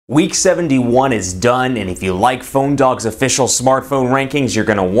Week 71 is done, and if you like PhoneDog's official smartphone rankings, you're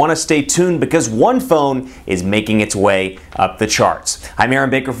going to want to stay tuned because one phone is making its way up the charts. I'm Aaron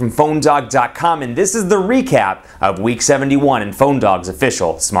Baker from PhoneDog.com, and this is the recap of Week 71 in PhoneDog's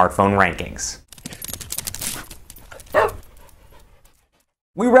official smartphone rankings.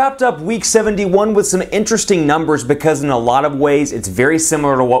 We wrapped up Week 71 with some interesting numbers because in a lot of ways it's very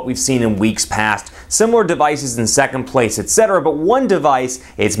similar to what we've seen in weeks past. Similar devices in second place, etc. But one device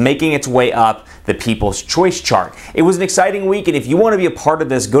is making its way up the People's Choice chart. It was an exciting week, and if you want to be a part of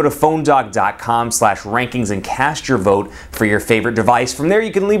this, go to PhoneDog.com/rankings and cast your vote for your favorite device. From there,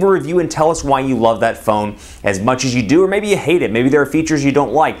 you can leave a review and tell us why you love that phone as much as you do, or maybe you hate it. Maybe there are features you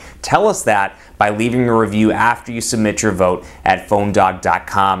don't like. Tell us that by leaving a review after you submit your vote at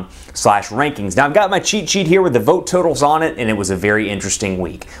PhoneDog.com/rankings. Now, I've got my cheat sheet here with the vote totals on it, and it was a very interesting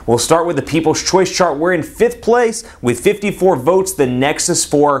week. We'll start with the People's Choice chart. We're in 5th place with 54 votes. The Nexus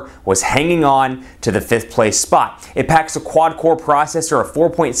 4 was hanging on to the 5th place spot. It packs a quad-core processor, a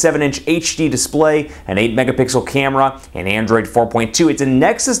 4.7-inch HD display, an 8-megapixel camera, and Android 4.2. It's a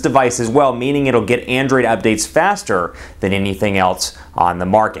Nexus device as well, meaning it'll get Android updates faster than anything else on the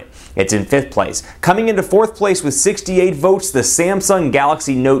market. It's in 5th place. Coming into 4th place with 68 votes, the Samsung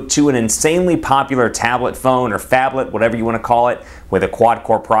Galaxy Note 2, an insanely popular tablet phone or phablet, whatever you want to call it, with a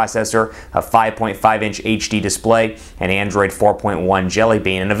quad-core processor, a 5.5-inch HD display, and Android 4.1 Jelly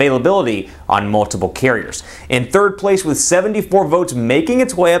Bean, and availability on multiple carriers. In 3rd place with 74 votes, making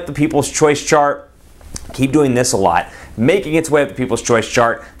its way up the People's Choice chart. Keep doing this a lot. Making its way up the People's Choice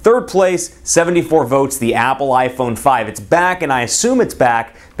chart. 3rd place, 74 votes, the Apple iPhone 5. It's back, and I assume it's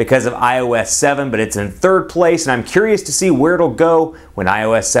back because of iOS 7, but it's in 3rd place, and I'm curious to see where it'll go when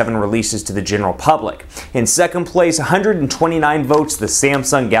iOS 7 releases to the general public. In 2nd place, 129 votes, the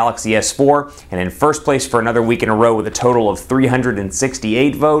Samsung Galaxy S4, and in 1st place for another week in a row with a total of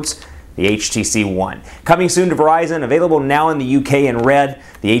 368 votes, the HTC One. Coming soon to Verizon, available now in the UK in red,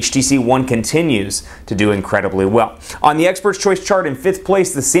 the HTC One continues to do incredibly well. On the Expert's Choice chart in 5th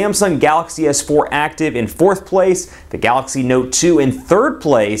place, the Samsung Galaxy S4 Active. In 4th place, the Galaxy Note 2. In 3rd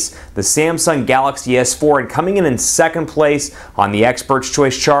place, the Samsung Galaxy S4. And coming in 2nd place on the Expert's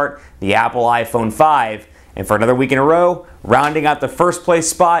Choice chart, the Apple iPhone 5. And for another week in a row, rounding out the 1st place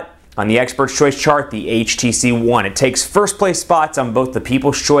spot, on the Expert's Choice chart, the HTC One. It takes 1st place spots on both the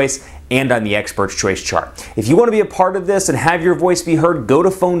People's Choice and on the Expert's Choice chart. If you want to be a part of this and have your voice be heard, go to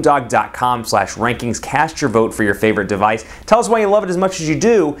PhoneDog.com/rankings, cast your vote for your favorite device. Tell us why you love it as much as you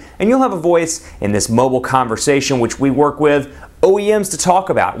do, and you'll have a voice in this mobile conversation, which we work with OEMs to talk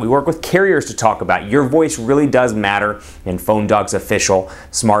about. We work with carriers to talk about. Your voice really does matter in PhoneDog's official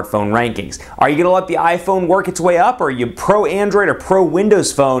smartphone rankings. Are you going to let the iPhone work its way up, or are you pro Android or pro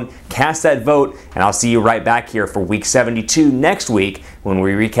Windows phone? Cast that vote, and I'll see you right back here for Week 72 next week when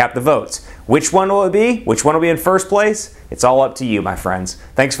we recap the votes. Which one will it be? Which one will be in 1st place? It's all up to you, my friends.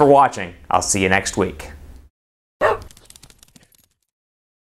 Thanks for watching. I'll see you next week.